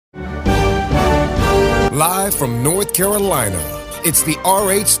Live from North Carolina, it's the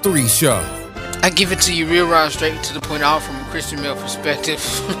RH3 Show. I give it to you real raw, straight to the point, all from a Christian male perspective.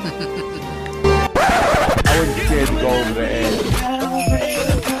 I wasn't scared to go over the edge.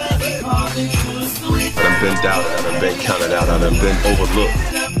 I've been doubted, I've been counted out, I've been overlooked.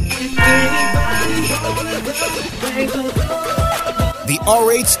 The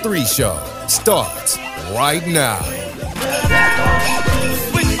RH3 Show starts right now.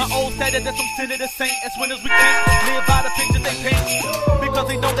 My old stated that some sin of the saint as winners we can't live by the pictures they paint because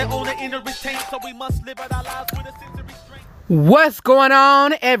they know they own the inner restraint, so we must live out our lives with a sense of restraint. What's going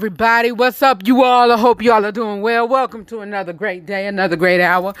on, everybody? What's up, you all? I hope you all are doing well. Welcome to another great day, another great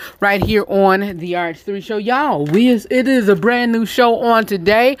hour right here on the RH3 Show. Y'all, it is a brand new show on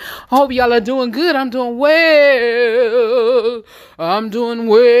today. I hope y'all are doing good. I'm doing well.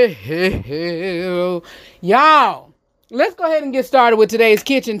 Y'all, let's go ahead and get started with today's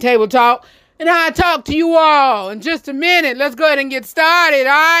kitchen table talk. And I'll talk to you all in just a minute. Let's go ahead and get started.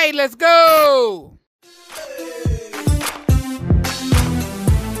 All right, let's go.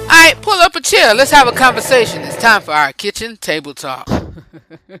 All right, pull up a chair. Let's have a conversation. It's time for our kitchen table talk.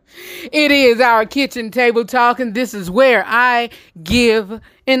 It is our kitchen table talk, and this is where I give,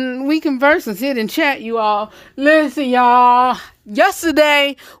 and we converse and sit and chat, you all. Listen, y'all.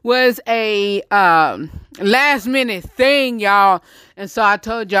 Yesterday was a last minute thing, y'all. And so I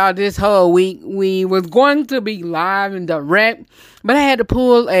told y'all this whole week we was going to be live and direct, but I had to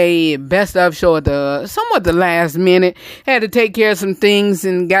pull a best of show at somewhat the last minute. Had to take care of some things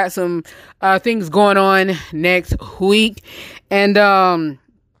and got some things going on next week. And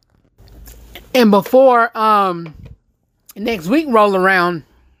before next week roll around,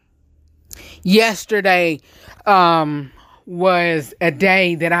 yesterday was a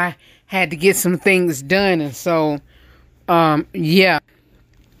day that I had to get some things done. And so yeah,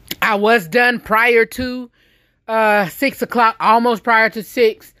 I was done prior to 6 o'clock, almost prior to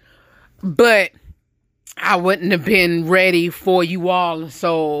 6, but I wouldn't have been ready for you all.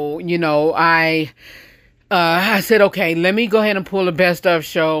 So, you know, I said, okay, let me go ahead and pull the best of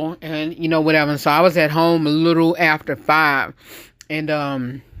show and, you know, whatever. And so I was at home a little after 5.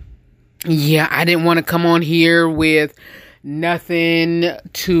 And, yeah, I didn't want to come on here with nothing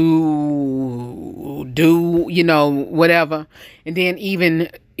to do, you know, whatever. And then even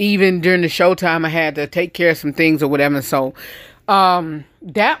during the showtime, I had to take care of some things or whatever. And so,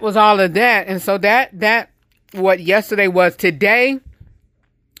 that was all of that. And so that what yesterday was. Today,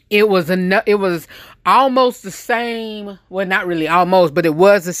 it was almost the same. Well, not really almost, but it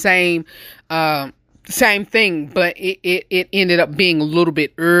was the same thing, but it ended up being a little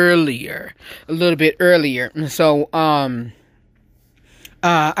bit earlier. And so,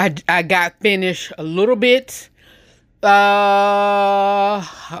 I got finished a little bit,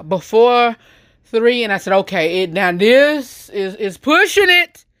 before 3, and I said, okay, now this is pushing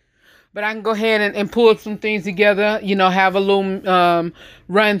it, but I can go ahead and pull some things together, you know, have a little,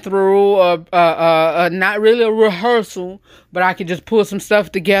 run through, or, not really a rehearsal, but I could just pull some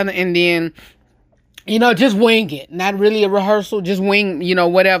stuff together and then, you know, just wing it. Not really a rehearsal, just wing, you know,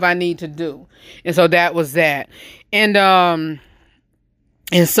 whatever I need to do. And so that was that. And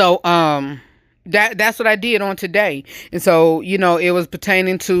so, that's what I did on today. And so, you know, it was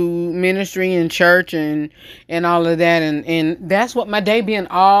pertaining to ministry and church and all of that. And that's what my day been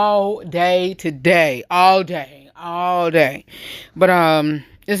all day today, all day. But,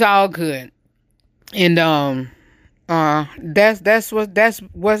 it's all good. And, that's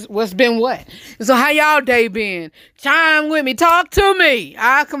what's been what. So how y'all day been? Chime with me, talk to me.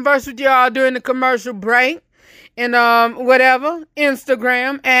 I'll converse with y'all during the commercial break. And whatever.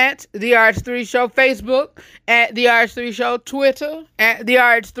 Instagram at the RH3 Show, Facebook at the RH3 Show, Twitter at the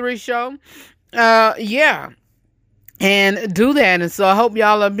RH3 Show. Yeah. And do that. And so I hope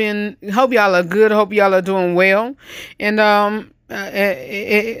y'all are good. Hope y'all are doing well. And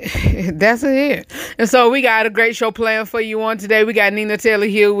that's it. And so we got a great show planned for you on today. We got Nina Taylor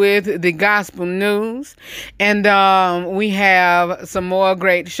here with the gospel news, and we have some more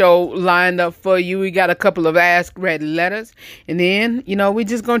great show lined up for you. We got a couple of Ask Red letters, and then, you know, we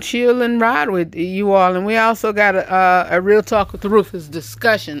just gonna chill and ride with you all. And we also got a real talk with Rufus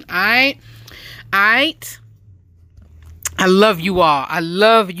discussion. All right. I love you all.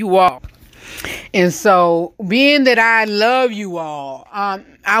 And so, being that I love you all,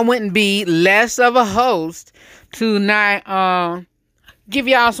 I wouldn't be less of a host to not give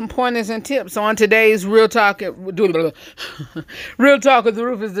y'all some pointers and tips on today's Real Talk with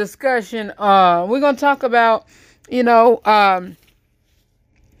Rufus discussion. We're going to talk about, you know,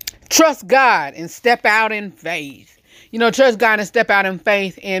 trust God and step out in faith. trust God and step out in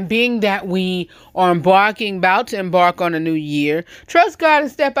faith. And being that we are about to embark on a new year, trust God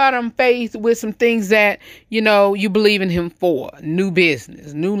and step out in faith with some things that, you believe in him for. New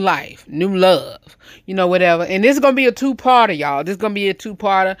business, new life, new love, whatever. And this is going to be a two-parter, y'all. This is going to be a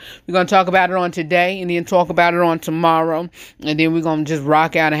two-parter. We're going to talk about it on today and then talk about it on tomorrow. And then we're going to just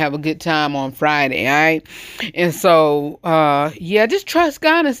rock out and have a good time on Friday, all right? And so, just trust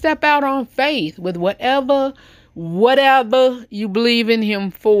God and step out on faith with whatever you believe in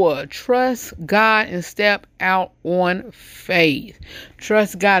him for. Trust God and step out on faith.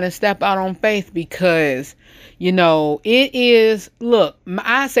 Trust God and step out on faith because, it is, look,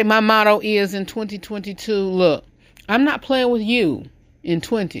 I say my motto is in 2022, look, I'm not playing with you in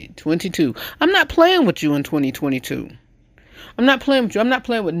 2022. I'm not playing with you in 2022. I'm not playing with you. I'm not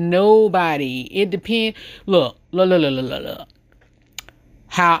playing with nobody. It depends. Look.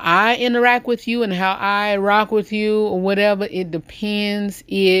 How I interact with you and how I rock with you or whatever, it depends.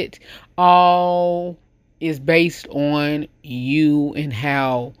 It all is based on you and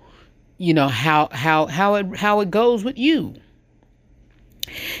how, how it goes with you.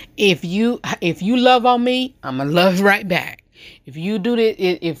 If you love on me, I'm gonna love right back. If you do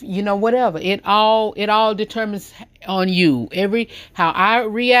that, whatever, it all determines on you. How I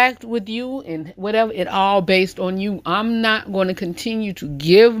react with you and whatever, it all based on you. I'm not going to continue to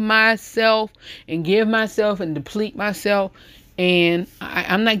give myself and deplete myself, and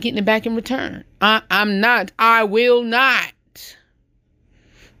I'm not getting it back in return. I'm not. I will not.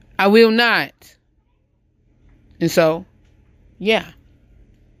 And so, yeah.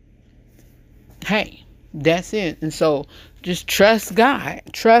 Hey, that's it. And so, just trust God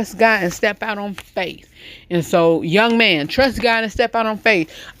and step out on faith. And so, young man, trust God and step out on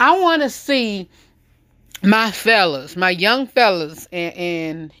faith. I want to see my young fellas,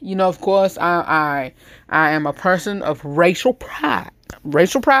 and of course, I am a person of racial pride,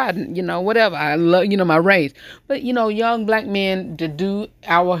 whatever. I love, my race, but, young black men to do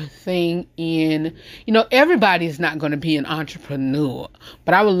our thing in, everybody's not going to be an entrepreneur,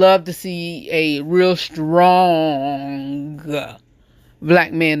 but I would love to see a real strong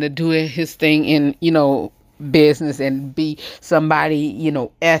black man to do his thing in, business and be somebody,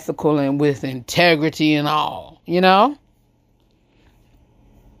 ethical and with integrity and all, And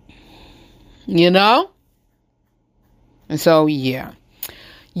so, yeah.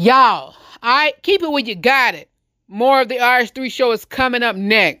 Y'all, keep it where you got it. More of the RH3 show is coming up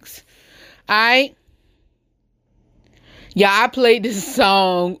next. All right? Yeah, I played this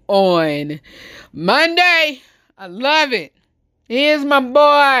song on Monday. I love it. Here's my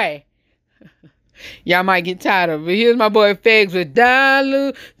boy. Y'all might get tired of it. Here's my boy Fegs with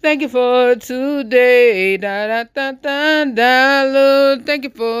Dalu. Thank you for today. Da da da da Dalu. Thank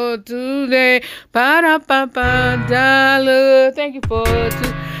you for today. Ba da ba ba Dalu. Thank you for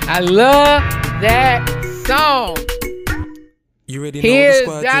today. I love that song. You ready? Here's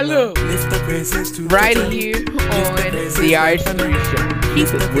Dalu. Right here on the RH3 show. Keep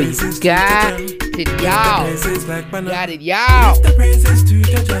it where you got it, y'all. Got it, y'all. Lift the praises to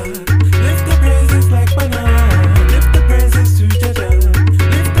Jaja. Lift the praises like banana. Lift the praises to Jaja.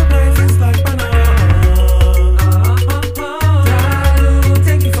 Lift the praises like banana. Dalu,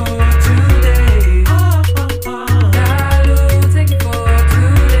 thank you for today. Dalu, thank you for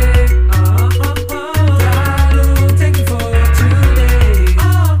today. Dalu, thank you for today.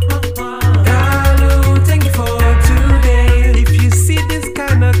 Dalu, thank you for today. If you see this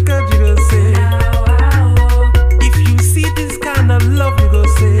kind of God, you will say. If you see this kind of love,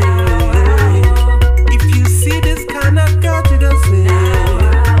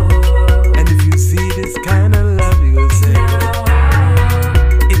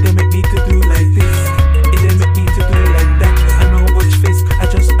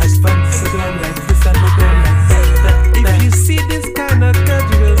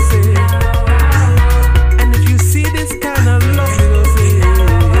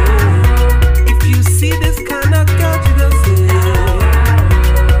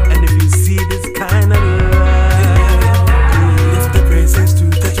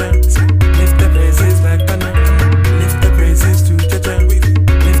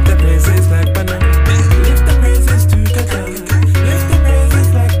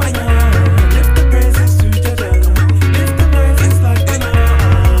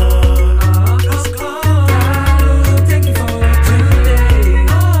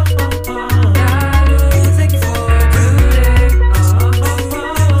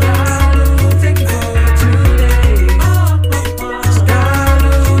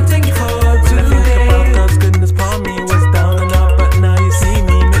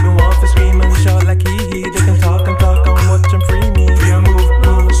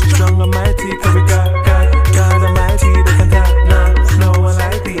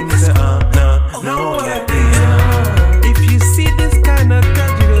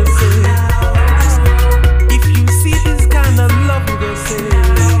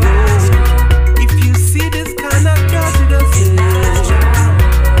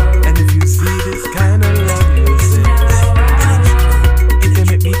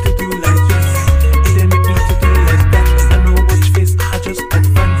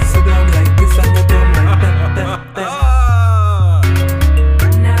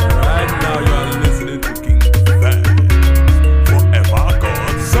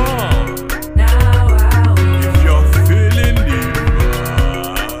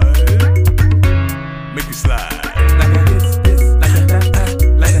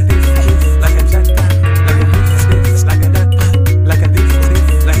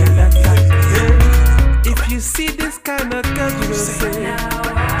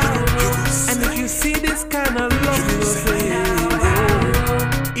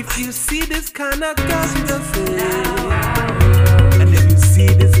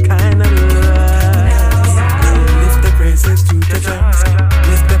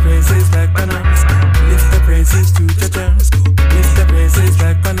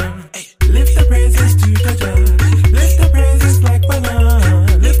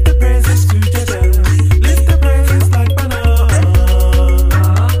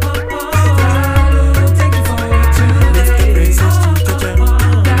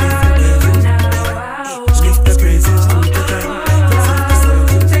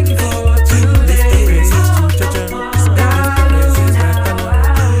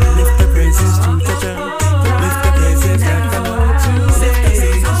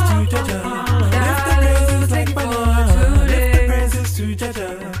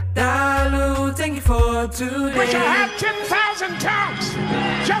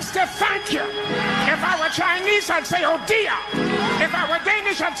 thank you. If I were Chinese, I'd say oh dear. If I were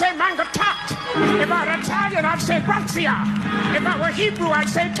Danish, I'd say mangatat. If I were Italian, I'd say grazia. If I were Hebrew, I'd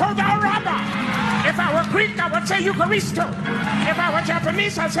say toda rabba. If I were Greek, I would say Eucharisto. If I were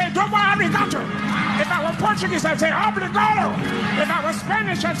Japanese, I'd say domo arigato. If I were Portuguese, I'd say obrigado. If I were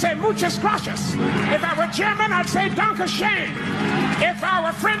Spanish, I'd say muchas gracias. If I were German, I'd say danke schön. If I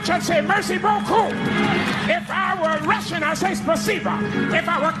were French, I'd say merci beaucoup. If I were Russian, I'd say spasiba. If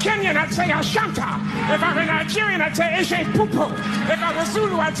I were Kenyan, I'd say ashanta. If I were Nigerian, I'd say eshe pupu. If I were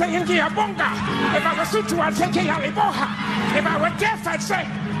Zulu, I'd say ingia bonga. If I were Sutu, I'd say kealiboha. If I were deaf, I'd say,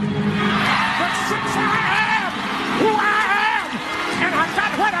 but since I am who I am, and I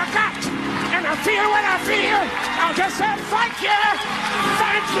got what I got, and I feel what I feel, I'll just say thank you,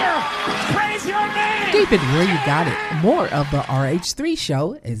 praise your name. Keep it where you got it. More of the RH3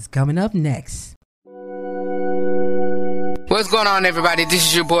 show is coming up next. What's going on, everybody? This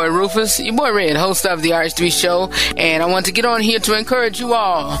is your boy Rufus, your boy Red, host of the RH3 show, and I want to get on here to encourage you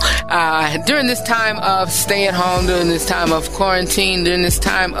all during this time of stay at home, during this time of quarantine, during this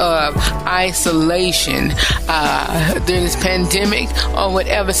time of isolation, during this pandemic, or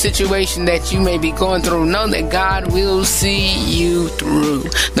whatever situation that you may be going through. Know that God will see you through.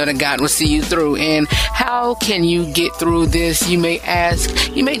 Know that God will see you through. And how can you get through this? You may ask.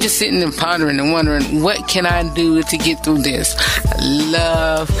 You may just sitting and pondering and wondering, what can I do to get through this?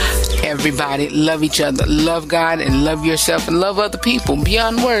 Love everybody, love each other, love God, and love yourself, and love other people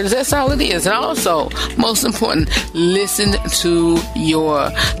beyond words. That's all it is. And also, most important, listen to your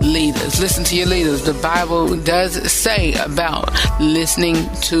leaders. Listen to your leaders. The Bible does say about listening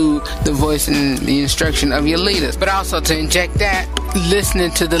to the voice and the instruction of your leaders. But also, to inject that, listening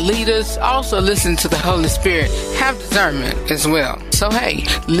to the leaders, also listen to the Holy Spirit. Have discernment as well. So hey,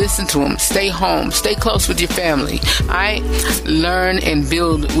 listen to them. Stay home. Stay close with your family. Learn and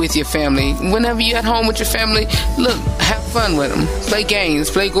build with your family. Whenever you're at home with your family, look, have fun with them. Play games.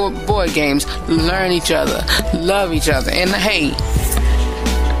 Play board games. Learn each other. Love each other. And hey,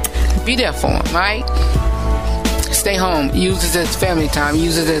 be there for them, right? Stay home. Use it as family time.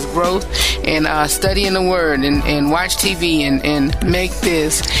 Use it as growth, and study in the Word, and watch TV, and make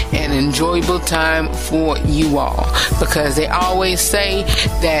this an enjoyable time for you all. Because they always say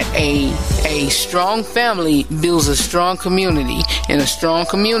that a strong family builds a strong community, and a strong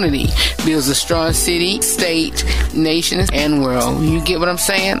community builds a strong city, state, nation, and world. You get what I'm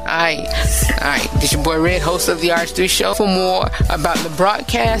saying? Alright. This your boy Red, host of the RH3 show. For more about the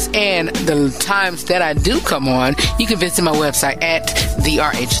broadcast and the times that I do come on, you can visit my website at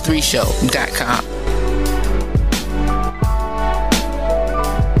therh3show.com.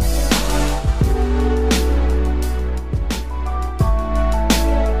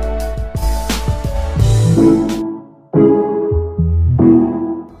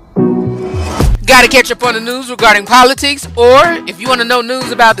 Got to catch up on the news regarding politics, or if you want to know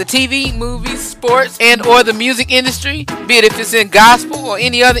news about the TV, movies, sports, and or the music industry, be it if it's in gospel or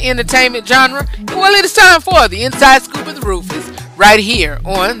any other entertainment genre, well, it is time for the Inside Scoop with Rufus, right here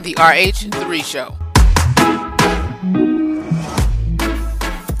on the RH3 show.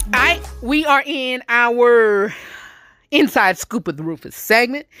 Alright, we are in our Inside Scoop with Rufus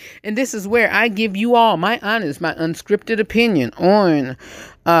segment, and this is where I give you all my honest, my unscripted opinion on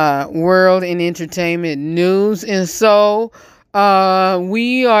world and entertainment news. And so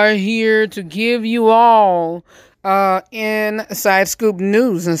we are here to give you all Inside Scoop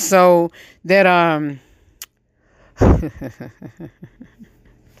news. And so that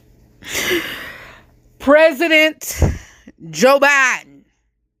President Joe Biden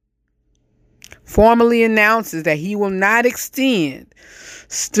formally announces that he will not extend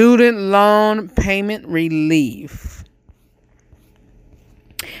student loan payment relief.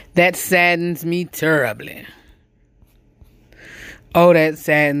 That saddens me terribly. Oh, that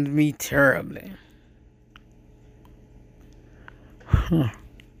saddens me terribly.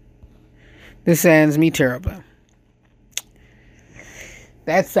 This saddens me terribly.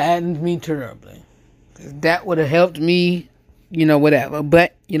 That saddens me terribly. That would have helped me, whatever.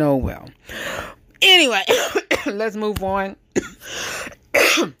 But, well. Anyway, let's move on.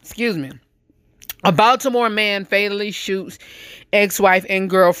 Excuse me. A Baltimore man fatally shoots ex-wife and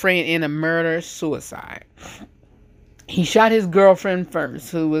girlfriend in a murder-suicide. He shot his girlfriend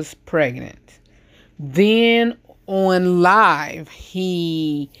first, who was pregnant. Then on live,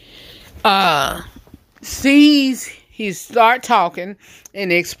 he start talking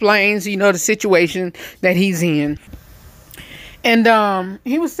and explains, the situation that he's in. And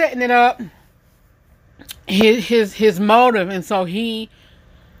he was setting it up, his motive, and so he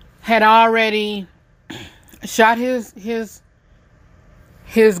had already shot his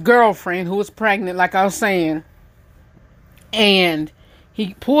his girlfriend who was pregnant, like I was saying, and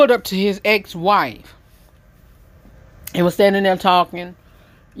he pulled up to his ex-wife and was standing there talking.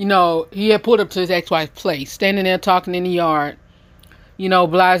 You know, he had pulled up to his ex-wife's place, standing there talking in the yard. You know,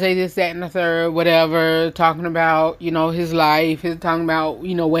 blase, this, that, and the third, whatever, talking about, you know, his life, talking about,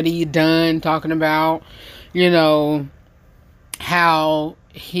 you know, what he done, talking about, you know, how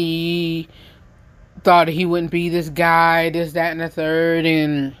he thought he wouldn't be this guy, this, that, and the third,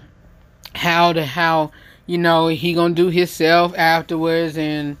 and how, you know, he gonna do himself afterwards,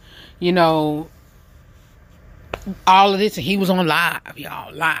 and, you know, all of this, and he was on live,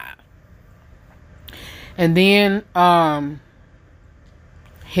 y'all, live. And then,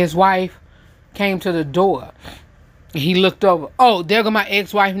 his wife came to the door. He looked over. Oh, there go my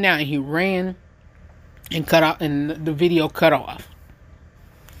ex-wife now. And he ran and cut off, and the video cut off.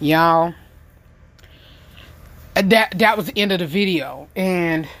 Y'all, that was the end of the video.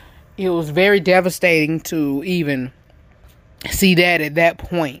 And it was very devastating to even see that at that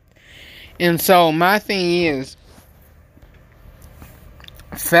point. And so my thing is,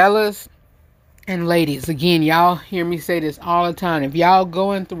 fellas and ladies, again, y'all hear me say this all the time. If y'all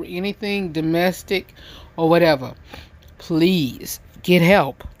going through anything domestic or whatever, please get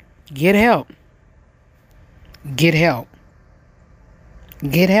help. Get help. Get help.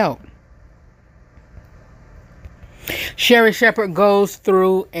 Get help. Sherry Shepherd goes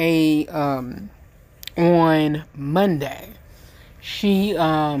through on Monday. She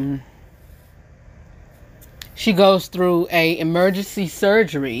goes through a emergency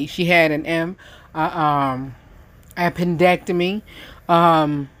surgery. She had an appendectomy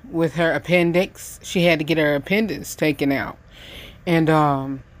with her appendix. She had to get her appendix taken out, and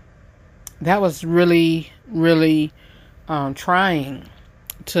that was really, really trying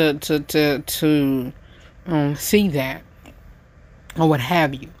to see that or what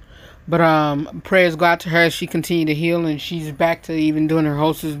have you. But prayers go out to her. She continued to heal, and she's back to even doing her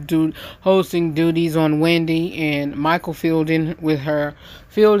hosting duties on Wendy, and Michael filled in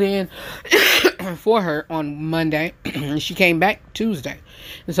for her on Monday. She came back Tuesday,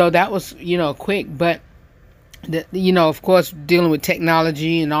 and so that was, you know, quick. But you know, of course, dealing with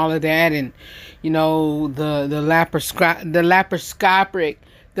technology and all of that, and you know, the laparoscopic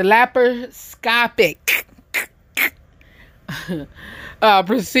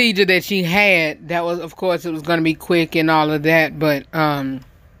procedure that she had, that was, of course, it was going to be quick and all of that, but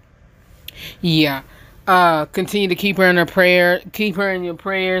continue to keep her in your prayers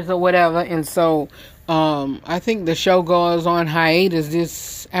or whatever. And so I think the show goes on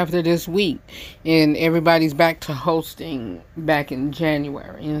hiatus after this week, and everybody's back to hosting back in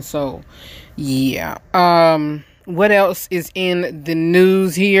January. And so what else is in the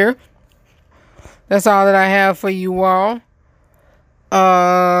news here? That's all that I have for you all.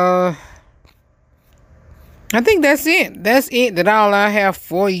 I think that's it. That's it. That's all I have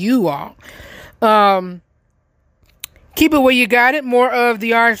for you all. Keep it where you got it. More of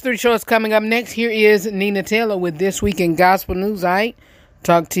the RH3 show is coming up next. Here is Nina Taylor with This Week in Gospel News. Alright,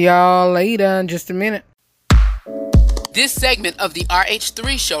 talk to y'all later in just a minute. This segment of the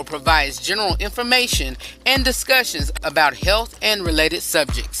RH3 show provides general information and discussions about health and related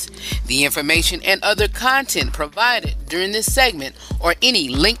subjects. The information and other content provided during this segment or any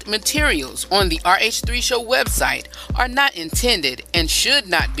linked materials on the RH3 show website are not intended and should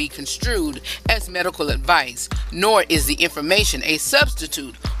not be construed as medical advice, nor is the information a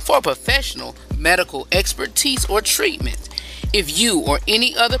substitute for professional medical expertise or treatment. If you or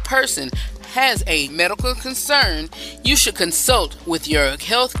any other person has a medical concern, you should consult with your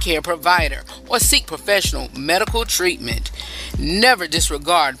healthcare provider or seek professional medical treatment. Never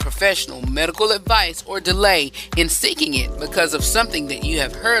disregard professional medical advice or delay in seeking it because of something that you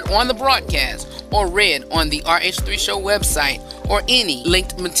have heard on the broadcast or read on the RH3 show website or any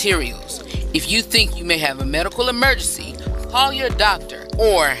linked materials. If you think you may have a medical emergency, call your doctor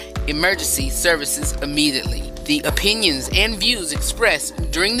or emergency services immediately. The opinions and views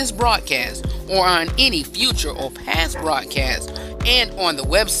expressed during this broadcast or on any future or past broadcast and on the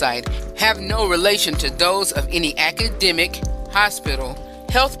website have no relation to those of any academic, hospital,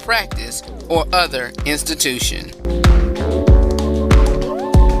 health practice, or other institution.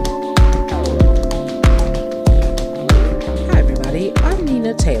 Hi everybody, I'm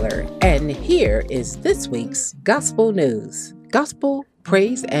Nina Taylor, and here is this week's Gospel News. Gospel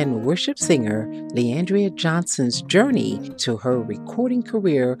praise and worship singer Leandria Johnson's journey to her recording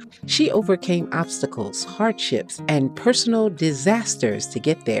career. She overcame obstacles, hardships, and personal disasters to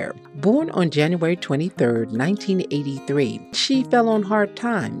get there. Born on January 23, 1983, she fell on hard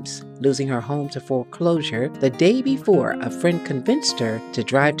times, losing her home to foreclosure the day before a friend convinced her to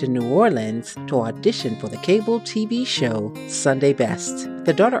drive to New Orleans to audition for the cable TV show Sunday Best.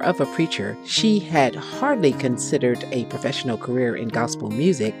 The daughter of a preacher, she had hardly considered a professional career in gospel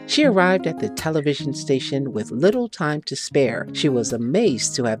music. She arrived at the television station with little time to spare. She was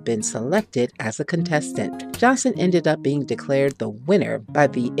amazed to have been selected as a contestant. Johnson ended up being declared the winner by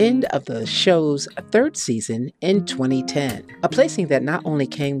the end of the show's third season in 2010, a placing that not only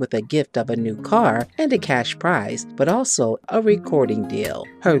came with a gift of a new car and a cash prize, but also a recording deal.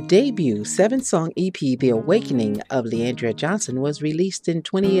 Her debut 7-song EP, The Awakening of Leandria Johnson, was released in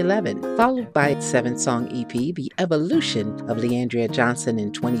 2011, followed by its 7-song EP, The Evolution of Leandria Johnson,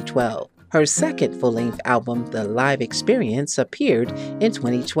 in 2012. Her second full-length album, The Live Experience, appeared in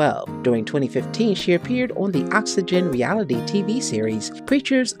 2012. During 2015, she appeared on the Oxygen reality TV series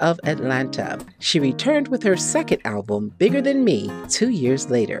Preachers of Atlanta. She returned with her second album, Bigger Than Me, 2 years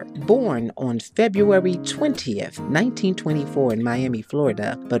later. Born on February 20th, 1924 in Miami,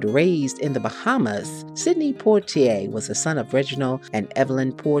 Florida, but raised in the Bahamas, Sidney Poitier was the son of Reginald and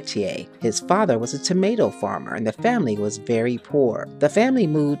Evelyn Poitier. His father was a tomato farmer, and the family was very poor. The family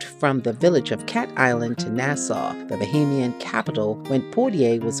moved from the village of Cat Island to Nassau, the Bahamian capital, when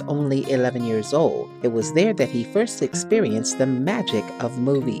Poitier was only 11 years old. It was there that he first experienced the magic of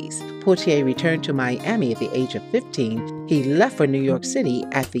movies. Poitier returned to Miami at the age of 15. He left for New York City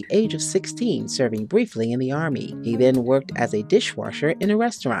at the age of 16, serving briefly in the Army. He then worked as a dishwasher in a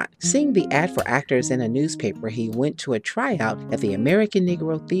restaurant. Seeing the ad for actors in a newspaper, he went to a tryout at the American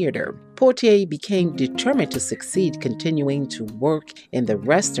Negro Theater. Poitier became determined to succeed, continuing to work in the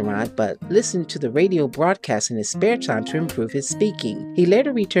restaurant, but listened to the radio broadcast in his spare time to improve his speaking. He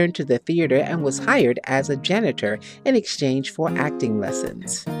later returned to the theater and was hired as a janitor in exchange for acting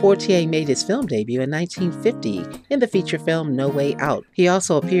lessons. Poitier made his film debut in 1950 in the feature film No Way Out. He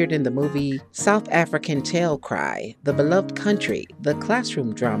also appeared in the movie South African Tale Cry, The Beloved Country, the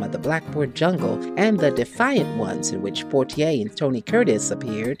classroom drama The Blackboard Jungle, and The Defiant Ones, in which Poitier and Tony Curtis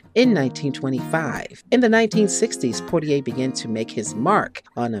appeared in 1925. In the 1960s, Poitier began to make his mark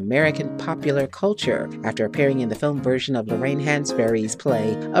on American popular culture after appearing in the film version of Lorraine Hansberry's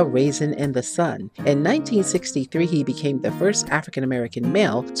play A Raisin in the Sun. In 1963, he became the first African-American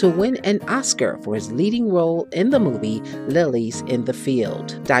male to win an Oscar for his leading role in the movie Lilies in the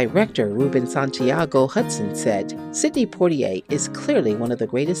Field. Director Ruben Santiago Hudson said, "Sidney Poitier is clearly one of the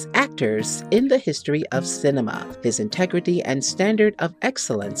greatest actors in the history of cinema. His integrity and standard of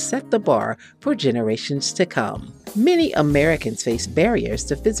excellence set the bar for generations to come." Many Americans face barriers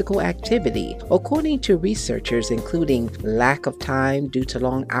to physical activity. According to researchers, including lack of time due to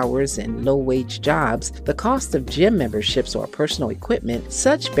long hours and low-wage jobs, the cost of gym memberships or personal equipment,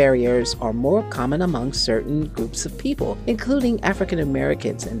 such barriers are more common among certain groups of people, including African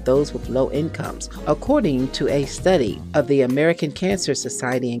Americans and those with low incomes. According to a study of the American Cancer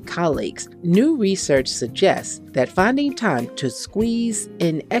Society and colleagues, new research suggests that finding time to squeeze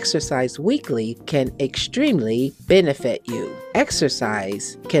in exercise weekly can extremely benefit you.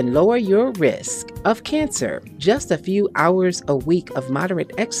 Exercise can lower your risk of cancer. Just a few hours a week of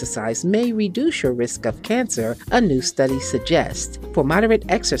moderate exercise may reduce your risk of cancer, a new study suggests. For moderate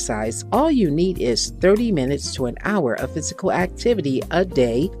exercise, all you need is 30 minutes to an hour of physical activity a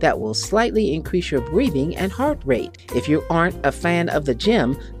day that will slightly increase your breathing and heart rate. If you aren't a fan of the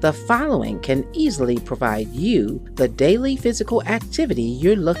gym, the following can easily provide you the daily physical activity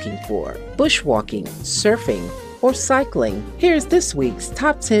you're looking for: bushwalking, surfing, or cycling. Here's this week's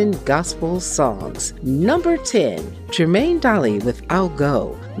top 10 gospel songs. Number 10, Jermaine Dolly with I'll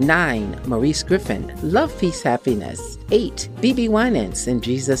Go. 9, Maurice Griffin, Love, Peace, Happiness. 8, BB Winans, In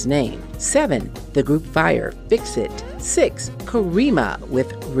Jesus' Name. 7, The Group Fire, Fix It. 6, Karima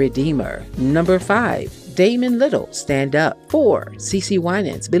with Redeemer. Number 5, Damon Little, Stand Up. 4, CeCe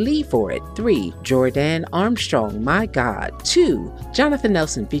Winans, Believe For It. 3, Jordan Armstrong, My God. 2, Jonathan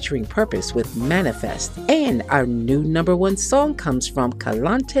Nelson featuring Purpose with Manifest. And our new number 1 song comes from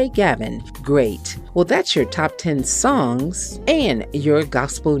Kalante Gavin, Great. Well, that's your top 10 songs and your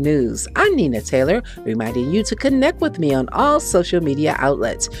gospel news. I'm Nina Taylor, reminding you to connect with me on all social media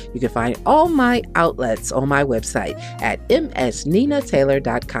outlets. You can find all my outlets on my website at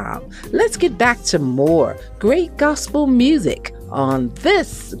msninataylor.com. Let's get back to more great gospel music on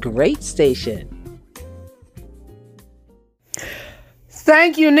this great station.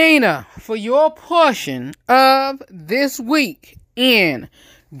 Thank you, Nina, for your portion of this week in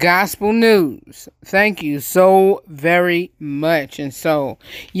gospel news. Thank you so very much. And so,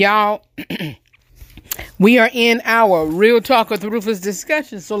 y'all, we are in our Real Talk with Rufus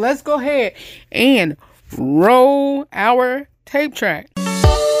discussion. So let's go ahead and roll our tape track.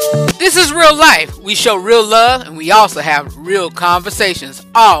 This is real life. We show real love and we also have real conversations,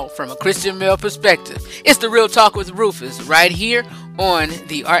 all from a Christian male perspective. It's the Real Talk with Rufus right here on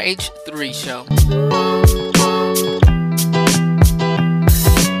the RH3 Show.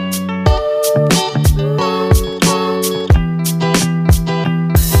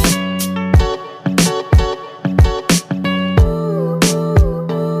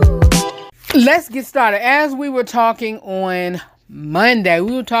 Let's get started. As we were talking on Monday,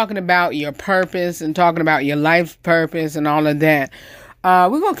 we were talking about your purpose and talking about your life's purpose and all of that.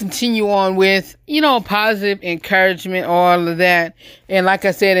 We're going to continue on with, positive encouragement, all of that. And like I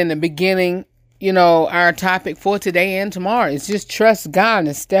said in the beginning, our topic for today and tomorrow is just trust God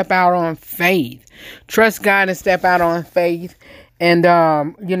and step out on faith. Trust God and step out on faith. And,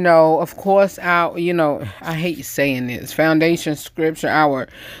 of course, I hate saying this, foundation scripture, our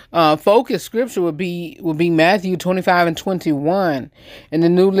focus scripture would be Matthew 25:21. And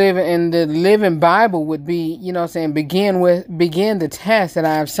the Living Bible would be, begin the task that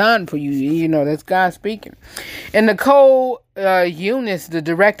I have signed for you. That's God speaking. And Nicole Eunice, the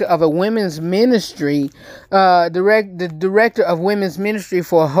director of a women's ministry, the director of women's ministry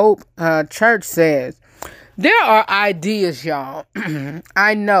for Hope Church says, there are ideas, y'all,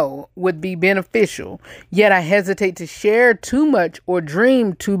 I know would be beneficial, yet I hesitate to share too much or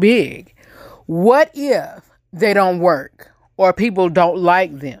dream too big. What if they don't work or people don't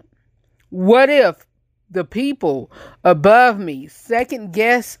like them? What if the people above me second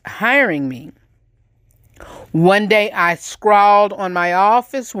guess hiring me? One day I scrawled on my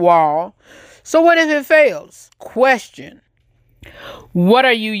office wall, so what if it fails? Question. What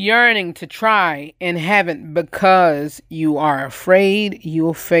are you yearning to try and haven't because you are afraid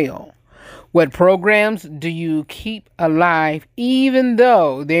you'll fail? What programs do you keep alive even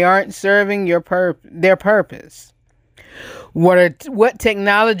though they aren't serving their purpose? What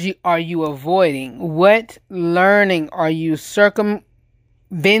technology are you avoiding? What learning are you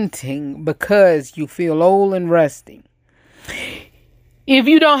circumventing because you feel old and rusty? If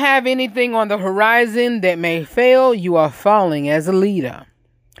you don't have anything on the horizon that may fail, you are falling as a leader.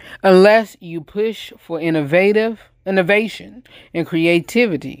 Unless you push for innovation and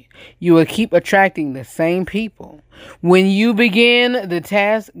creativity, you will keep attracting the same people. When you begin the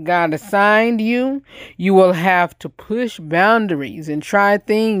task God assigned you, you will have to push boundaries and try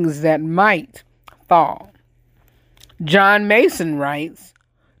things that might fall. John Mason writes,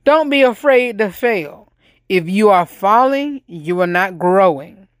 "Don't be afraid to fail. If you are falling, you are not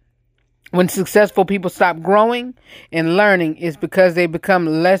growing." When successful people stop growing and learning, it's because they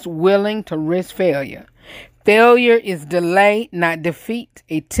become less willing to risk failure. Failure is delay, not defeat,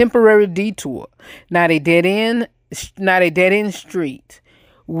 a temporary detour, not a dead end street.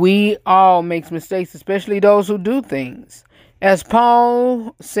 We all make mistakes, especially those who do things. As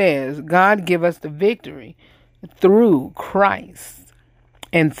Paul says, God give us the victory through Christ.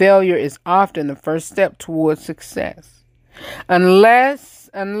 And failure is often the first step towards success. Unless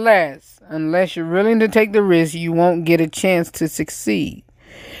you're willing to take the risk, you won't get a chance to succeed.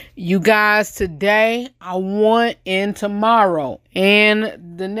 You guys, today, and tomorrow,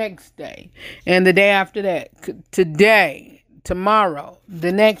 and the next day, and the day after that, today, tomorrow,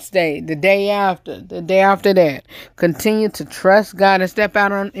 the next day, the day after that, continue to trust God and step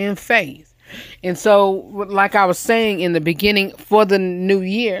out in faith. And so, like I was saying in the beginning, for the new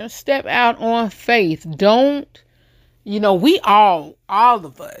year, step out on faith. Don't, we all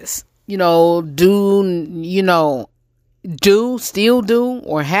of us, still do,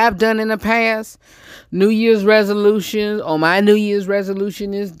 or have done in the past, New Year's resolutions. Oh, my New Year's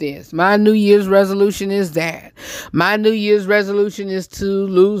resolution is this. My New Year's resolution is that. My New Year's resolution is to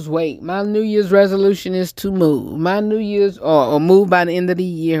lose weight. My New Year's resolution is to move. My New Year's, or move by the end of the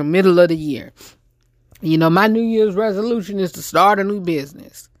year, middle of the year. My New Year's resolution is to start a new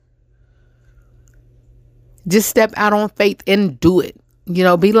business. Just step out on faith and do it.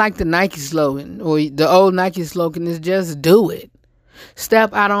 Be like the Nike slogan, or the old Nike slogan is just do it.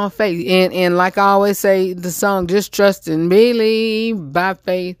 Step out on faith. And like I always say, the song, just trust and believe by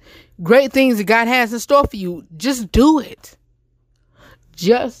faith. Great things that God has in store for you. Just do it.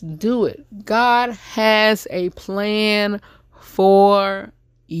 Just do it. God has a plan for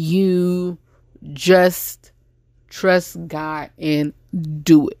you. Just trust God and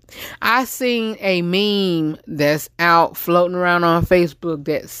do it. I seen a meme that's out floating around on Facebook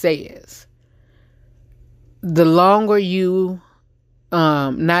that says, the longer you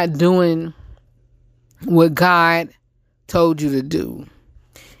not doing what God told you to do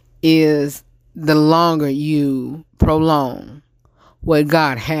is the longer you prolong what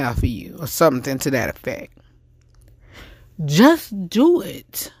God has for you, or something to that effect. Just do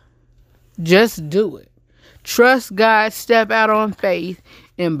it. Just do it. Trust God, step out on faith,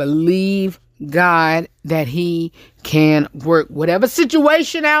 and believe God that He can work whatever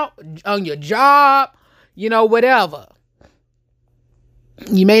situation out on your job, whatever.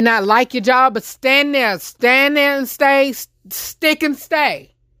 You may not like your job, but stand there and stay, stick and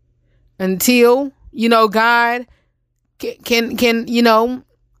stay until, God can,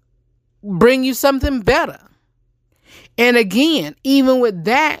 bring you something better. And again, even with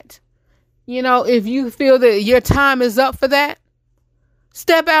that, if you feel that your time is up for that,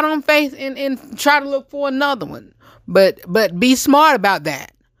 step out on faith and try to look for another one. But be smart about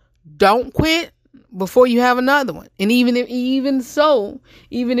that. Don't quit before you have another one. And even if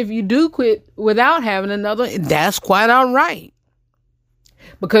you do quit without having another one, that's quite all right.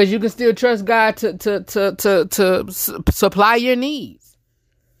 Because you can still trust God to supply your needs.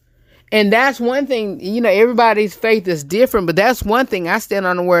 And that's one thing, everybody's faith is different, but that's one thing I stand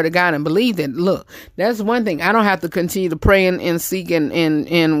on the word of God and believe that. Look, that's one thing I don't have to continue to pray and seek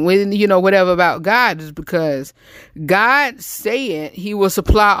and whatever about God, is because God said He will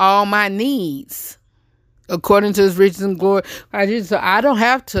supply all my needs according to His riches and glory. So I don't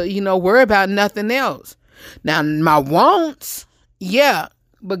have to, worry about nothing else. Now, my wants, yeah,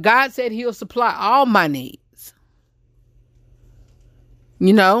 but God said He'll supply all my needs.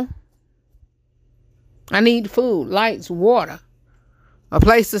 I need food, lights, water, a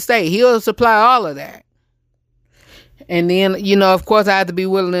place to stay. He'll supply all of that. And then, of course, I have to be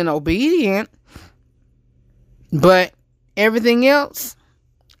willing and obedient. But everything else,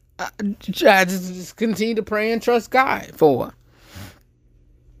 I just continue to pray and trust God for.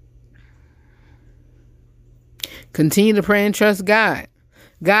 Continue to pray and trust God.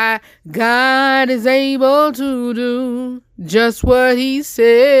 God is able to do just what He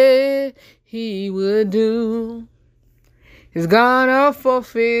said He would do. He's gonna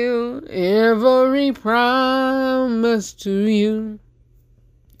fulfill every promise to you.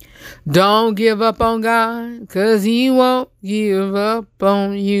 Don't give up on God, 'cause He won't give up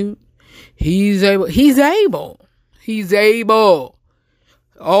on you. He's able. He's able. He's able.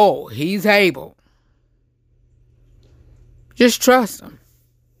 Oh, He's able. Just trust Him.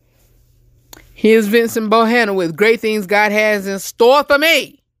 Here's Vincent Bohanna with great things God has in store for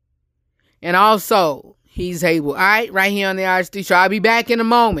me. And also, He's able. All right, right here on the RH3 Show. I'll be back in a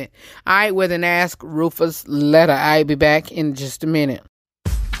moment. All right, with an Ask Rufus letter. I'll be back in just a minute.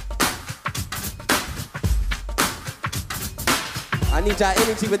 I need y'all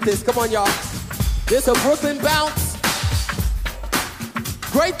energy with this. Come on, y'all. This a Brooklyn bounce.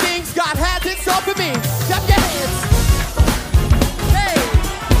 Great things God has in store for me. Clap your hands. Hey.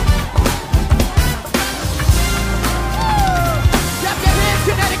 Clap your hands,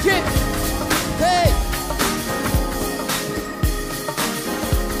 Connecticut. Hey.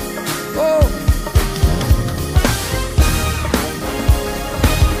 Oh.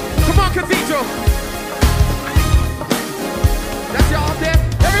 Come on, Cathedral. That's y'all there.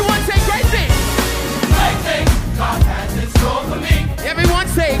 Everyone say great things. Great things God has in store for me. Everyone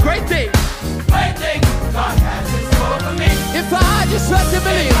say great things. Great things God has in store for me. If I just trust and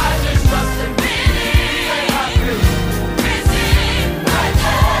believe. If I just trust and believe.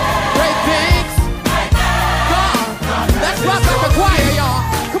 Great things. God. Let's rock like a choir, y'all.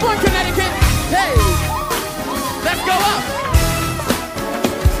 Come on, Connecticut. Hey. Let's go up.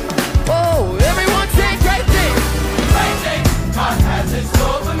 Oh, everyone say great things. Great things God has in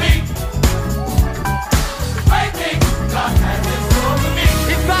store for me. Great things God has in store for me.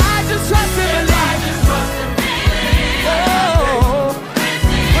 If I just trust and believe. Oh,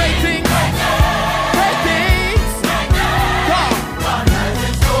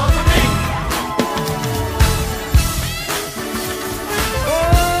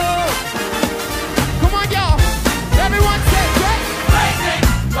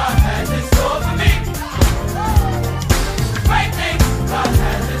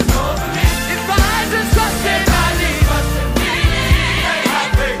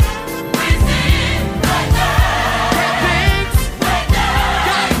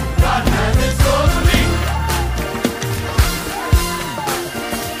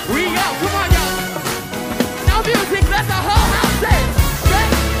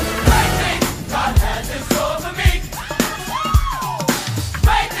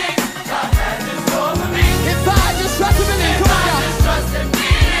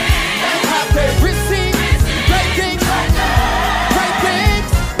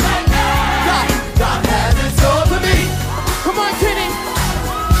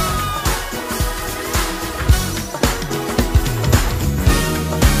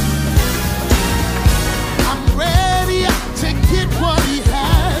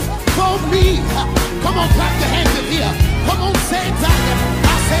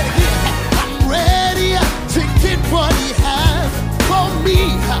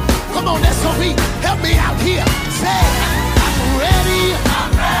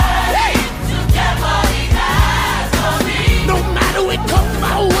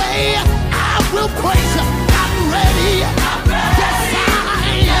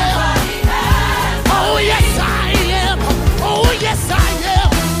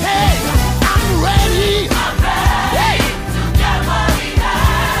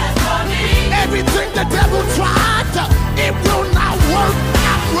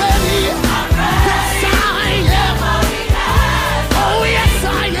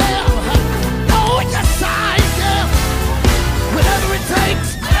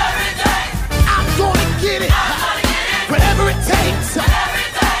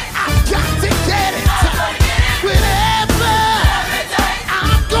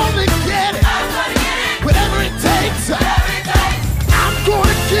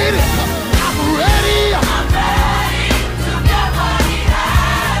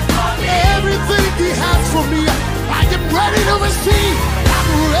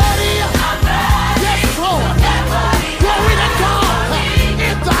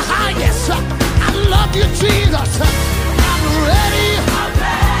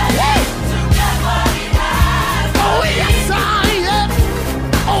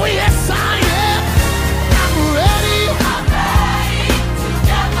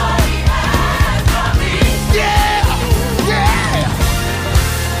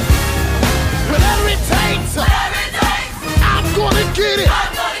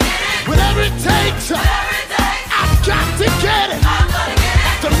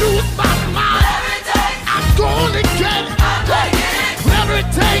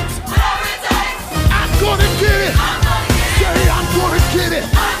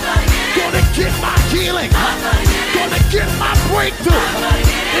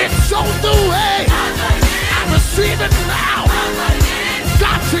 it now.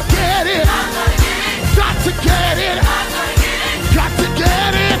 Got to get it. Got to get it. Got to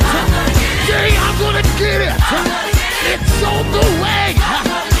get it. Say, I'm gonna get it. It's on the way.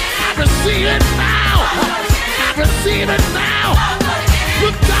 I receive it now. I receive it now.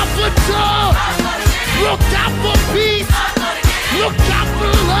 Look out for joy. Look out for peace. Look out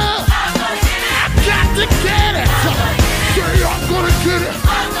for love. I got to get it. Say, I'm gonna get it.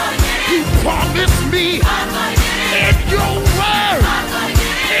 You promised me in your word.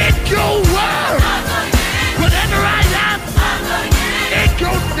 In your word. Whatever I am, in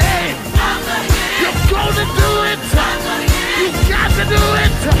your name. You're gonna do it. You got to do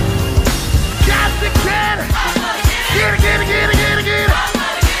it. Got to get it. Get it, get it, get it, get it, get it.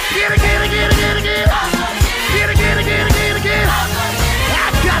 Get it, get it, get it, get it, get it. Get it, get it, get it, get it, get it.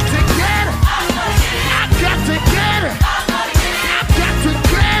 I got to get it. I got to get it. I got to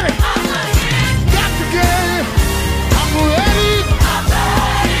get it. Got to get it. I'm ready.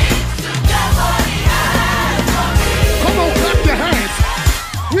 Come on, clap your hands.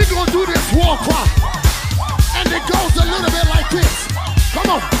 We're gonna do this war cry. And it goes a little bit like this. Come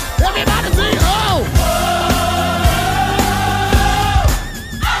on, everybody sing, oh!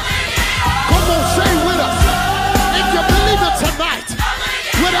 Come on, say with us. If you believe it tonight,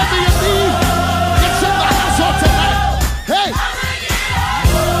 whatever you need, it's in the house on tonight. Hey!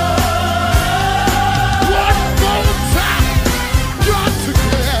 One more time. Got to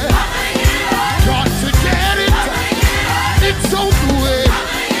get it. Got to get it. It's on the way.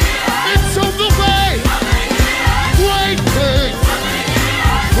 It's on the way. Great thing.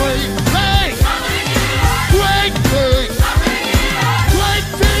 Great thing. Great thing. Great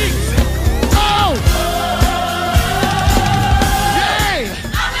things. Oh! Yeah!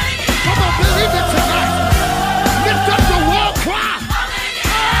 Come on, believe it tonight. Lift up the war cry.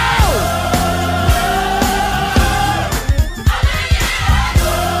 Oh!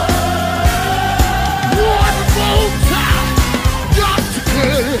 One more time. Got to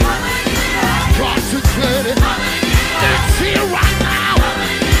get it. Got to get it. It's here right now.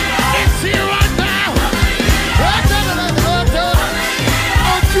 It's here right now.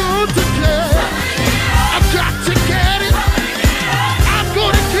 I'm good to get it. I've got to get it. I'm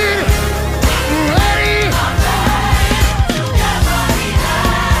gonna get it. I'm ready.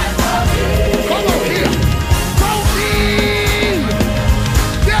 Come on here. Go me.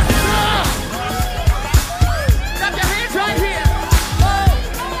 Yes, sir. Clap your hands right here.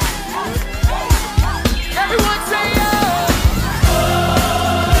 Everyone say oh.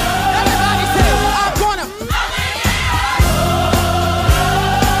 Everybody say I'm gonna.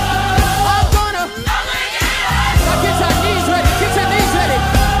 I'm gonna. Now get your knees ready. Get your knees ready.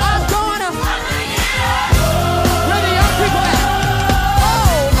 I'm gonna. Where the young people at?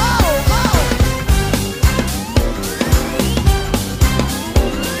 Oh, oh, oh.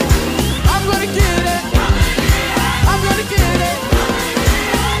 I'm gonna get it. I'm gonna get it.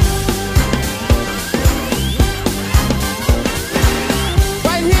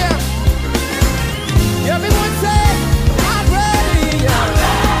 Right here. Everyone say, I'm ready.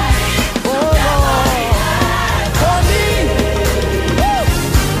 Oh, Lord. For me. Woo.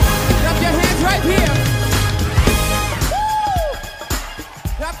 Clap your hands right here. Woo.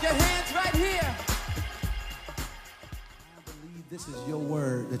 Clap your hands right here. This is your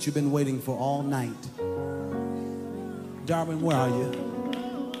word that you've been waiting for all night. Darwin, where are you?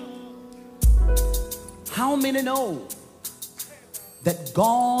 How many know that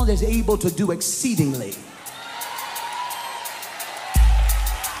God is able to do exceedingly,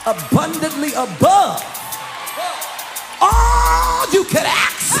 abundantly above all you could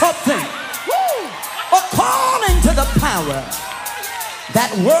ask something, according to the power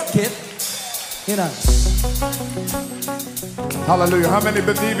that worketh in us? Hallelujah. How many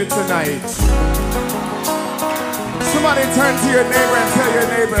believe it tonight? Somebody turn to your neighbor and tell your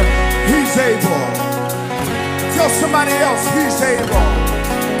neighbor, he's able. Tell somebody else, he's able.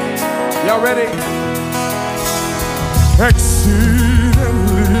 Y'all ready?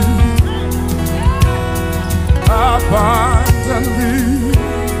 Exceedingly, abundantly,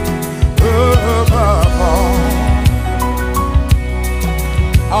 above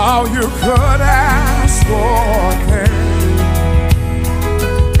all you could ask for,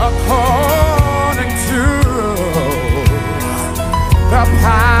 according to the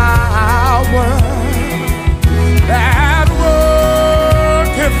power that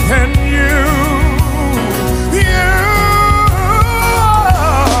worketh in you.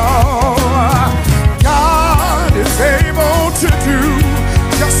 God is able to do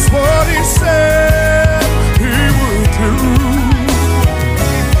just what He said He would do.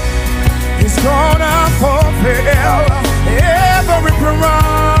 He's gonna fulfill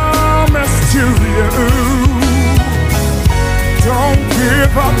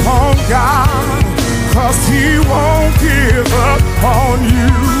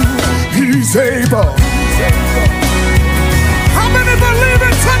able. How many believe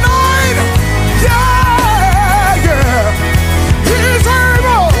it tonight? Yeah, yeah. He's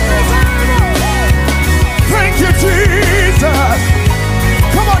able. Thank you, Jesus.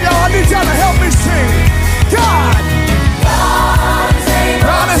 Come on, y'all. I need y'all to help me sing.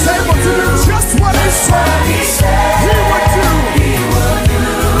 God is able to do just what He said He would do.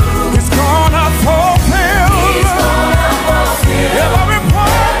 He's gonna fulfill every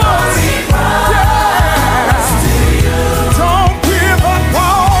promise. Yes. Don't give up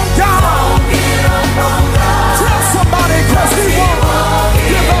on God. Tell somebody, 'cause He won't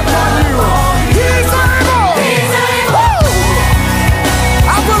give up on you. He's able. Woo!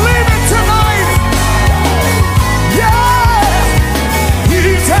 I believe it tonight. Yeah.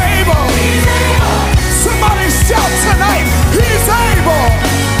 He's able. Somebody shout tonight. He's able.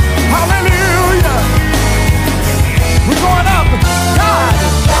 Hallelujah. We're going up. God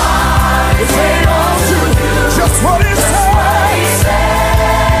is able to do just what He said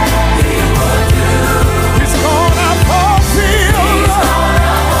He would do. He's gonna fulfill.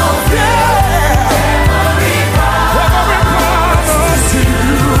 Yeah. Every promise to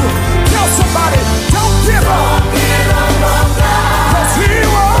you. Tell somebody, don't give up. 'Cause He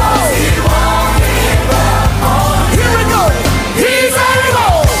won't. Here we go. He's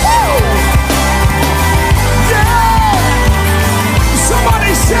able. Woo! Yeah.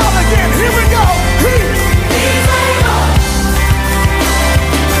 Somebody shout again. Here we go. He's able.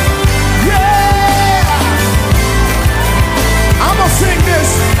 Yeah. I'm gonna sing this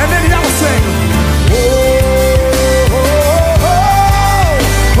and then y'all sing. Oh, oh, oh,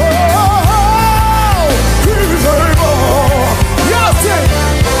 oh, oh, He's able. Y'all sing.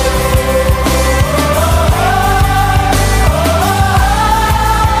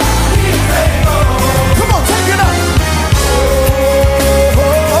 Come on, take it up.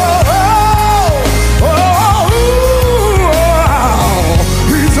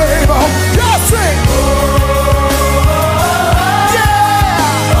 He's able. Y'all sing. Yeah.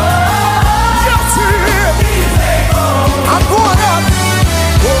 Y'all sing. I'm going up.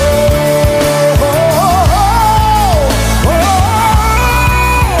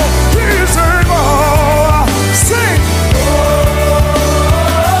 He's able. Sing.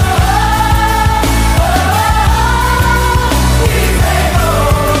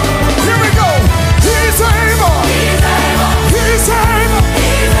 Here we go. He's able. He's able.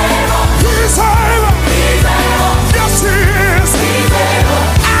 He's able. Yes, He is.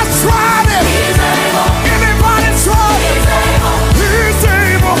 I tried it. Anybody tried it? He's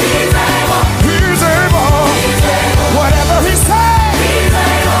able. He's able. Whatever He said,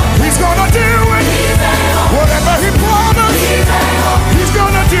 He's gonna do it. Whatever He promised, He's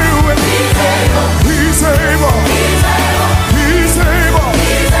gonna do it. He's able. He's able.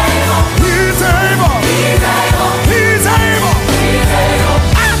 He's able. He's able.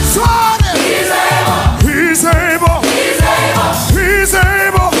 I tried it. He's able. He's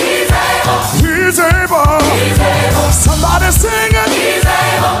able. He's able. Somebody sing it.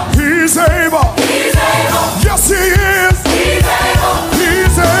 He's able. Yes, He is.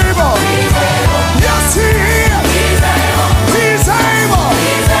 He's able. Yes, He is. He's able.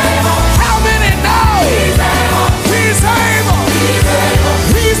 How many know? He's able.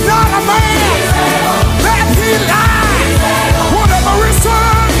 He's not a man that He lies. Whatever He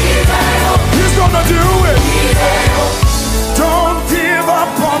said, He's gonna do it. Don't give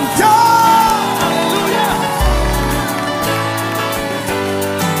up on God.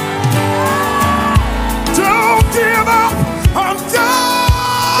 Don't give up on God.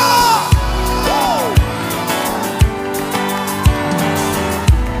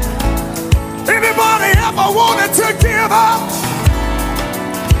 Anybody ever wanted to give up?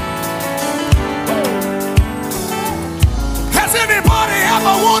 Has anybody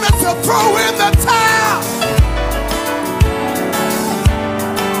ever wanted to throw in the towel?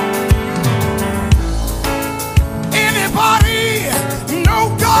 Anybody know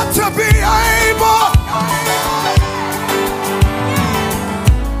God to be able?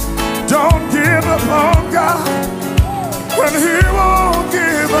 Don't give up on God when He won't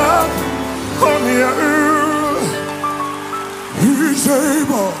give up on you. He's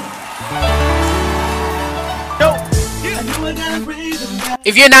able.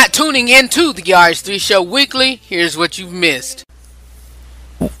 If you're not tuning into the RH3 Show weekly, here's what you've missed.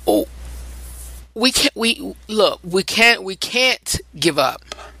 Oh, we can't give up.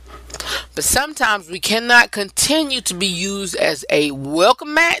 But sometimes we cannot continue to be used as a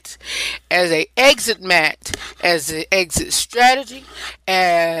welcome mat, as an exit mat, as an exit strategy,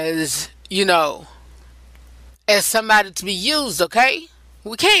 as, you know, as somebody to be used, okay?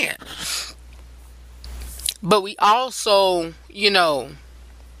 We can't. But we also,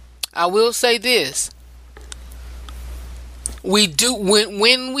 I will say this. We do,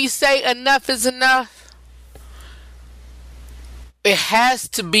 when we say enough is enough, it has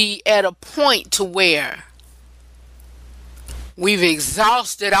to be at a point to where we've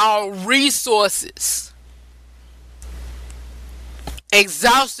exhausted our resources.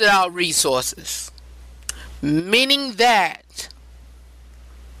 Meaning that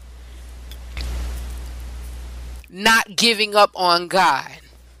not giving up on God.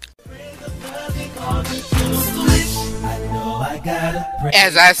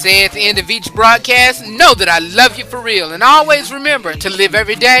 As I say at the end of each broadcast, know that I love you for real. And always remember to live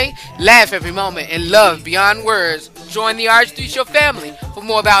every day, laugh every moment, and love beyond words. Join the RH3 Show family. For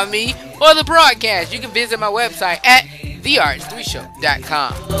more about me or the broadcast, you can visit my website at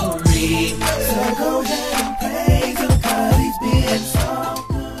therh3show.com.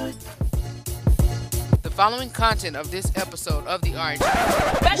 The following content of this episode of the RH.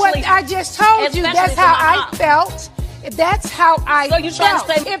 What I just told you, that's how I felt. That's how I felt.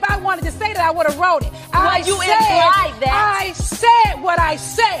 If I wanted to say that, I would have wrote it. I said what I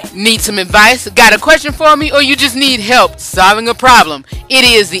said. Need some advice? Got a question for me? Or you just need help solving a problem? It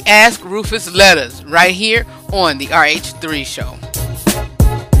is the Ask Rufus letters right here on the RH3 Show.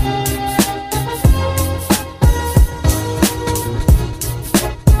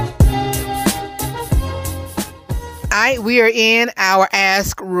 Alright, we are in our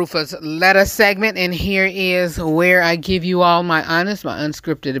Ask Rufus letter segment, and here is where I give you all my honest, my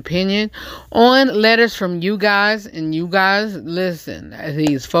unscripted opinion on letters from you guys. And you guys, listen,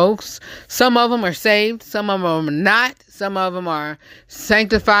 these folks, some of them are saved, some of them are not, some of them are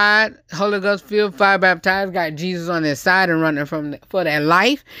sanctified, Holy Ghost filled, fire baptized, got Jesus on their side and running for their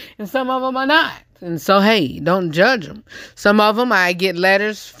life, and some of them are not. And so, hey, don't judge them. Some of them, I get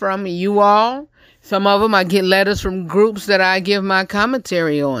letters from you all. Some of them I get letters from groups that I give my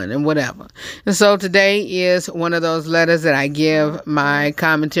commentary on and whatever. And so today is one of those letters that I give my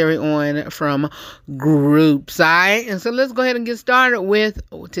commentary on from groups. All right. And so let's go ahead and get started with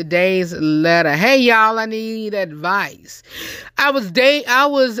today's letter. Hey, y'all, I need advice. I was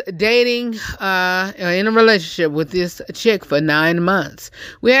dating in a relationship with this chick for 9 months.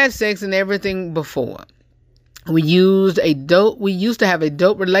 We had sex and everything before. We used to have a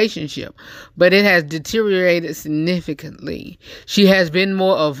dope relationship, but it has deteriorated significantly. She has been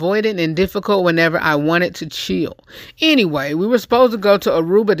more avoidant and difficult whenever I wanted to chill. Anyway, we were supposed to go to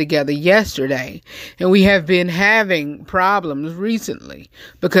Aruba together yesterday, and we have been having problems recently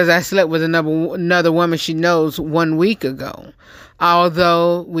because I slept with another woman she knows 1 week ago.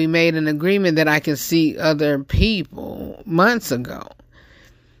 Although we made an agreement that I can see other people months ago.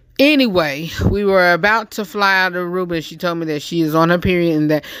 Anyway, we were about to fly out of Aruba, and she told me that she is on her period and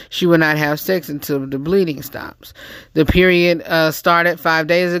that she will not have sex until the bleeding stops. The period started 5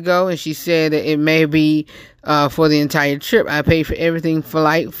 days ago, and she said that it may be for the entire trip. I paid for everything,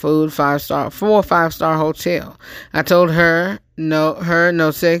 flight, food, 4 or 5 star hotel. I told her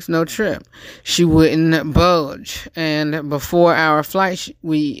no sex, no trip. She wouldn't budge, and before our flight, she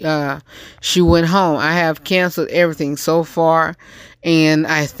went home. I have canceled everything so far, and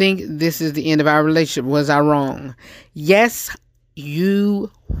I think this is the end of our relationship. Was I wrong? Yes,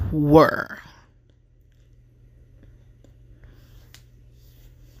 you were.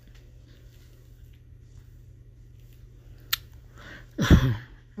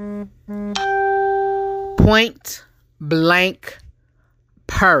 Point blank,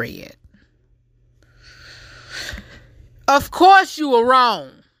 period. Of course you were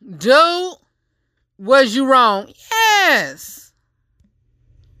wrong. Dude, was you wrong? Yes.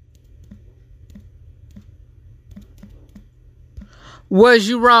 Was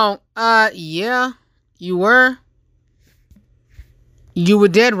you wrong? Yeah, you were. You were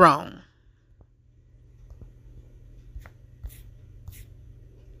dead wrong.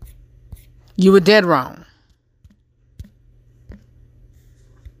 You were dead wrong.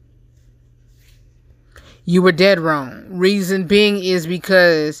 You were dead wrong. Reason being is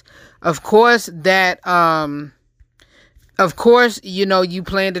because, of course, you planned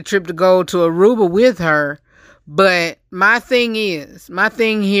a trip to go to Aruba with her. But my thing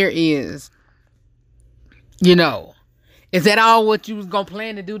here is, is that all what you was going to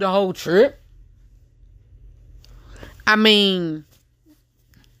plan to do the whole trip? I mean,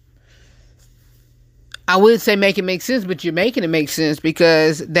 I would say make it make sense, but you're making it make sense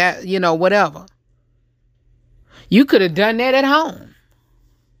because that, whatever. You could have done that at home.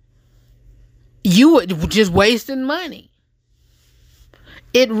 You were just wasting money.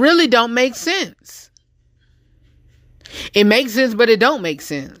 It really don't make sense. It makes sense, but it don't make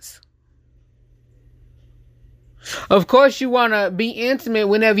sense. Of course, you want to be intimate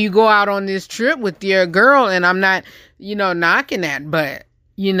whenever you go out on this trip with your girl, and I'm not, knocking that, but,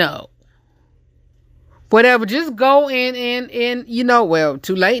 whatever, just go in, well,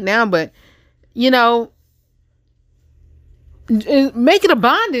 too late now, but, make it a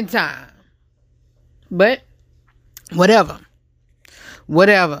bonding time. But, whatever.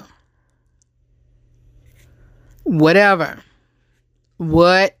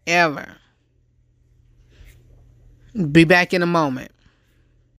 Be back in a moment.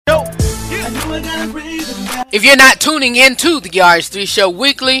 If you're not tuning into the RH3 Show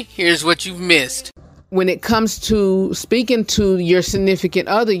weekly, here's what you've missed. When it comes to speaking to your significant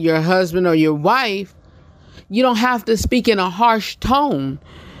other, your husband or your wife, you don't have to speak in a harsh tone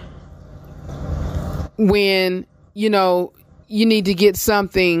when, you need to get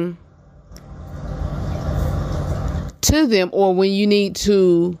something to them, or when you need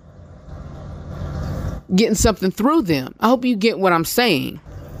to getting something through them. I hope you get what I'm saying.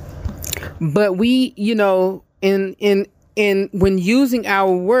 But we, in when using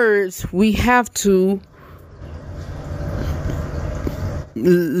our words, we have to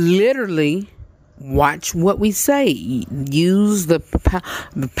literally watch what we say. Use the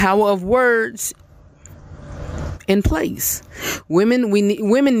power of words in place. Women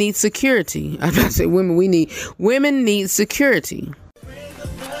need security. I'm not saying women need security.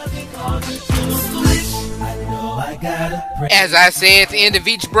 As I say at the end of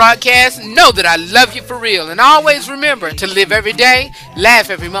each broadcast, know that I love you for real. And always remember to live every day, laugh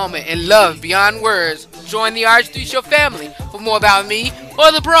every moment, and love beyond words. Join the RH3 Show family. For more about me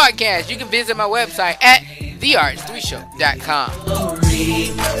or the broadcast, you can visit my website at therh3show.com.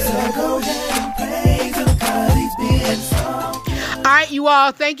 All right, you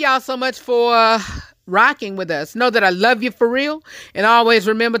all, thank y'all so much for rocking with us. Know that I love you for real, and always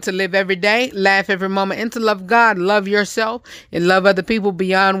remember to live every day, laugh every moment, and to love God, love yourself, and love other people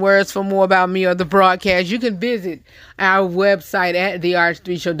beyond words. For more about me or the broadcast, you can visit our website at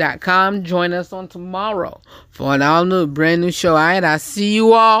therh3show.com. Join us on tomorrow for an all new, brand new show. All right, I see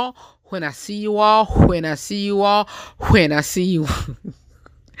you all when I see you all when I see you all when I see you.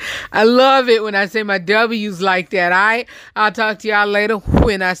 I love it when I say my W's like that. All right, I'll talk to y'all later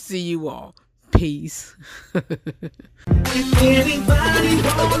when I see you all. Peace. If anybody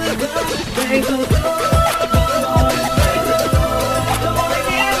wanna go, they go.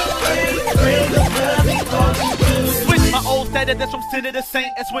 Switch my old status that's from sinner to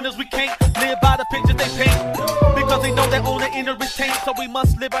saint. As winners we can't live by the pictures they paint, because they know that on the inner is taint. So we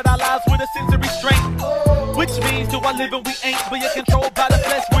must live out our lives with a sense of restraint. Which means do I live and we ain't, but you're controlled by the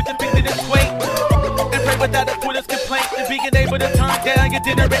flesh with the picture that's weight. And pray without a quitter's complaint, and being able to turn down your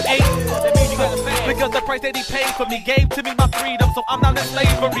dinner at 8. That means you gotta pay, because the price that he paid for me gave to me my freedom, so I'm not in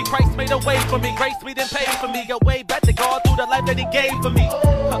slavery. Christ made a way for me, grace me then paid for me. A way back to God through the life that he gave for me.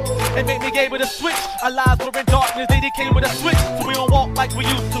 And made me able to switch. Our lives were in darkness, they came with a switch. So we don't walk like we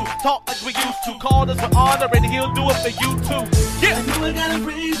used to, talk like we used to. Call us with honor and he'll do it for you too. Yeah. I know I gotta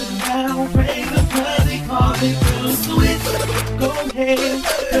praise him now, praise him cause he called me to switch. Go ahead,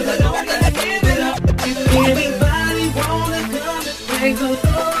 cause I know I gotta give it up. If anybody wanna come and praise the Lord,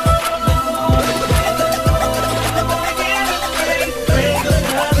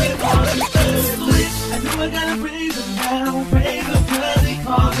 I gotta praise him now, praise him cause he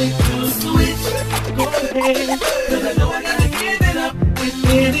called me to switch. Go ahead, cause I know I gotta give it up. If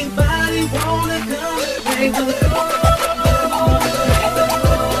anybody wanna come and praise the Lord,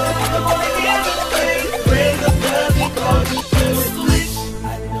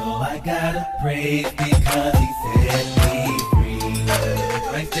 praise because he set me free.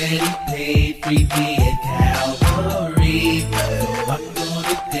 Christ that he paid, freed me at Calvary. So I'm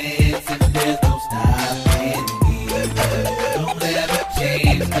gonna dance and there's no stopping me. Don't ever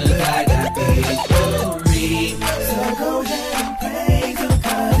change cause I got victory. So go ahead and praise him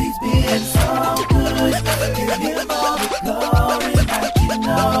cause he's been so good. Give him all the glory like you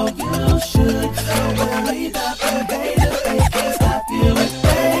know you should. Don't worry about the haters, they can't stop you if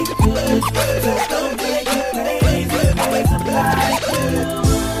they could. So don't make me praise him like you.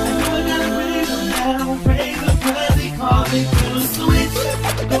 I know I gotta praise him now, praise him cause he called me to switch.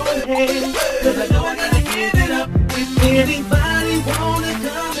 Go ahead, cause I know I gotta give it up. If anybody wanna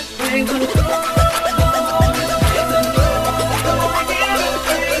come and praise the Lord,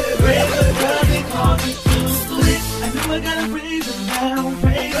 praise him cause he called me to switch. I know I gotta praise him now,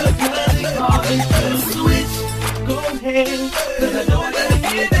 praise him cause he called me to switch. Go ahead, cause I know I gotta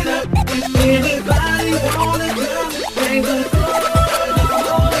give it up. If anybody wanna come and praise the Lord,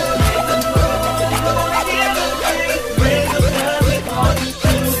 praise him cause he called me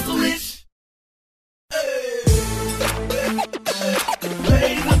to switch.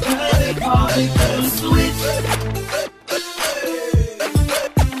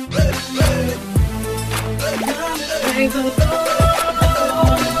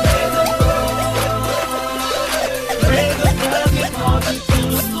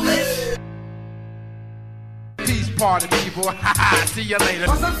 party, people. See you later.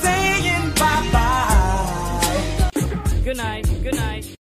 'Cause I'm saying bye-bye. Good night. Good night.